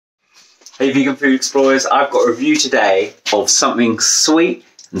Hey vegan food explorers, I've got a review today of something sweet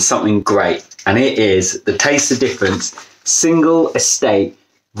and something great, and it is the Taste the Difference single estate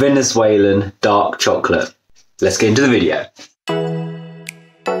Venezuelan dark chocolate. Let's get into the video.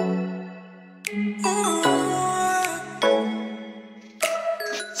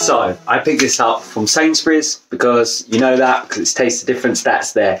 So I picked this up from Sainsbury's because you know that, because it's Taste the Difference,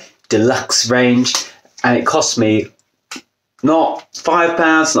 that's their deluxe range, and it cost me not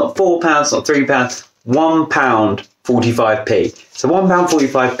 £5, not £4, not £3, £1 45p. So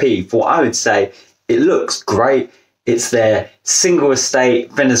 £1.45p for what I would say, it looks great. It's their single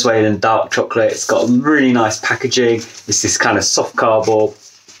estate Venezuelan dark chocolate. It's got really nice packaging. It's this kind of soft cardboard.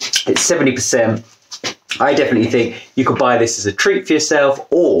 It's 70%. I definitely think you could buy this as a treat for yourself,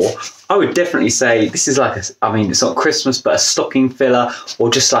 or I would definitely say this is like I mean, it's not Christmas, but a stocking filler, or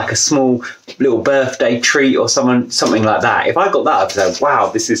just like a small little birthday treat or something like that. If I got that, I'd say,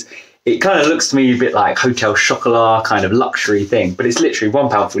 wow, it kind of looks to me a bit like Hotel Chocolat kind of luxury thing, but it's literally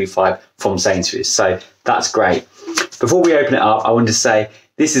 £1.45 from Sainsbury's, so that's great. Before we open it up, I want to say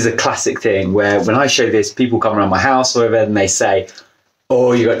this is a classic thing where when I show this, people come around my house or whatever and they say,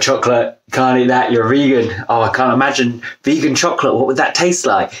 oh, you got chocolate, can't eat that, you're vegan. Oh, I can't imagine vegan chocolate, what would that taste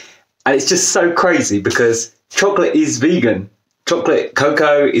like? And it's just so crazy because chocolate is vegan. Chocolate,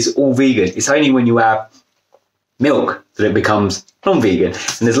 cocoa is all vegan. It's only when you add milk that it becomes non-vegan.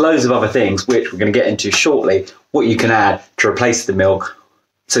 And there's loads of other things, which we're going to get into shortly, what you can add to replace the milk.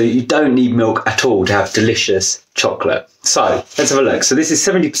 So you don't need milk at all to have delicious chocolate. So let's have a look. So this is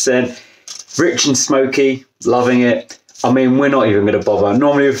 70%, rich and smoky, loving it. I mean, we're not even going to bother.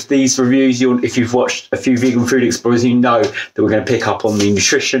 Normally with these reviews, if you've watched a few vegan food explorers, you know that we're going to pick up on the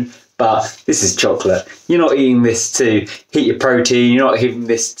nutrition, but this is chocolate. You're not eating this to hit your protein. You're not eating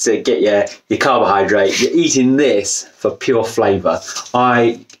this to get your carbohydrate. You're eating this for pure flavour.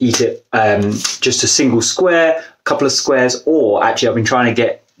 I eat it just a single square, a couple of squares, or actually I've been trying to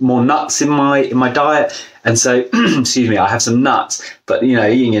get more nuts in my diet, and so excuse me, I have some nuts, but you know,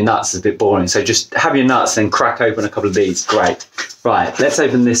 eating your nuts is a bit boring, so just have your nuts and crack open a couple of these. Great. Right, let's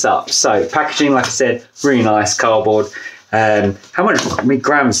open this up. So packaging, like I said, really nice cardboard. How many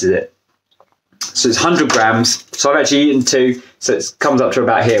grams is it? So it's 100 grams, so I've actually eaten 2, so it comes up to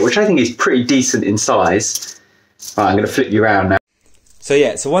about here, which I think is pretty decent in size. Right, I'm going to flip you around now. So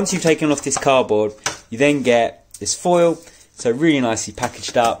yeah, so once you've taken off this cardboard, you then get this foil. So really nicely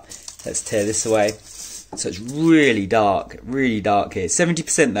packaged up. Let's tear this away. So it's really dark here.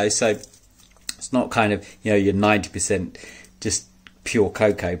 70% though, so it's not kind of, you know, your 90% just pure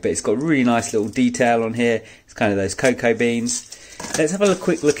cocoa, but it's got a really nice little detail on here. It's kind of those cocoa beans. Let's have a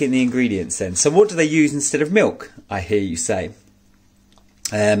quick look at the ingredients then. So what do they use instead of milk, I hear you say?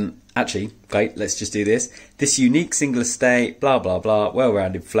 Actually, great, let's just do this. This unique single estate, blah, blah, blah,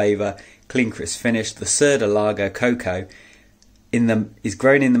 well-rounded flavour, clean crisp finish, the Cerda Lager cocoa, is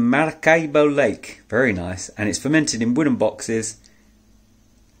grown in the Maracaibo Lake. Very nice. And it's fermented in wooden boxes.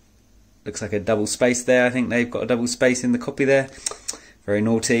 Looks like a double space there. I think they've got a double space in the copy there. Very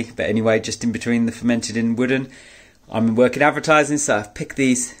naughty. But anyway, just in between the fermented in wooden. I'm working advertising, so I've picked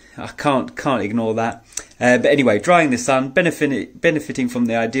these. I can't ignore that. But anyway, drying in the sun, benefiting from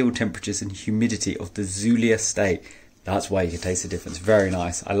the ideal temperatures and humidity of the Zulia state. That's why you can taste the difference. Very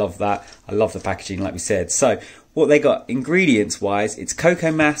nice. I love that. I love the packaging, like we said. So what they got ingredients wise, it's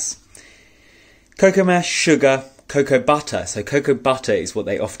cocoa mass, sugar, cocoa butter. So cocoa butter is what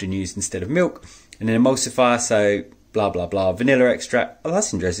they often use instead of milk, and an emulsifier, so blah blah blah, vanilla extract. Oh,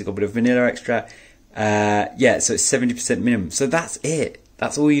 that's interesting, got a bit of vanilla extract. Yeah, so it's 70% minimum. So that's it.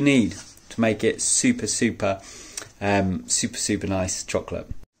 That's all you need to make it super nice chocolate.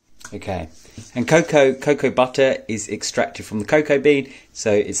 Okay, and cocoa butter is extracted from the cocoa bean,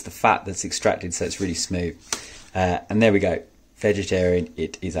 so it's the fat that's extracted, so it's really smooth. And there we go, vegetarian,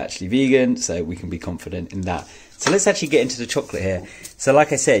 it is actually vegan, so we can be confident in that. So let's actually get into the chocolate here. So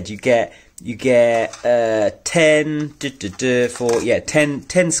like I said, you get 10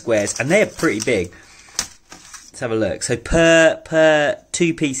 squares, and they're pretty big. Let's have a look. So per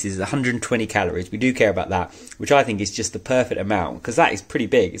 2 pieces, 120 calories. We do care about that, which I think is just the perfect amount, because that is pretty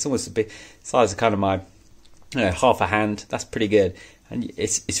big. It's almost a bit size of kind of my, you know, half a hand. That's pretty good. And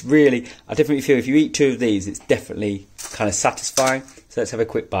it's really, I definitely feel if you eat 2 of these, it's definitely kind of satisfying. So let's have a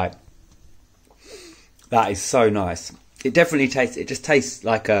quick bite. That is so nice. It definitely tastes, it just tastes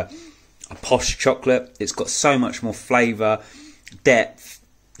like a posh chocolate. It's got so much more flavour, depth.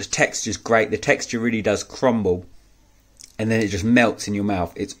 The texture's great. The texture really does crumble, and then it just melts in your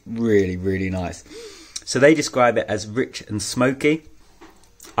mouth. It's really, really nice. So they describe it as rich and smoky.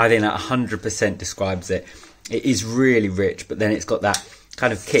 I think that 100% describes it. It is really rich, but then it's got that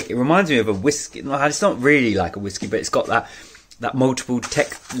kind of kick. It reminds me of a whiskey. It's not really like a whiskey, but it's got that multiple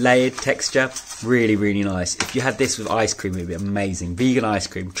layered texture. Really, really nice. If you had this with ice cream, it would be amazing. Vegan ice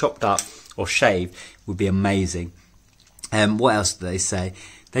cream, chopped up or shaved, would be amazing. What else do they say?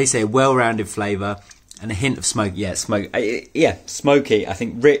 They say well-rounded flavour and a hint of smoke. Yeah, smoky. I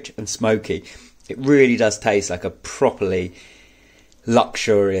think rich and smoky. It really does taste like a properly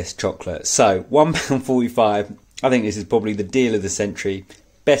luxurious chocolate. So £1.45. I think this is probably the deal of the century.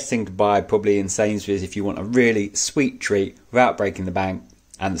 Best thing to buy probably in Sainsbury's if you want a really sweet treat without breaking the bank,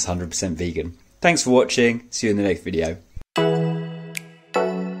 and it's 100% vegan. Thanks for watching. See you in the next video.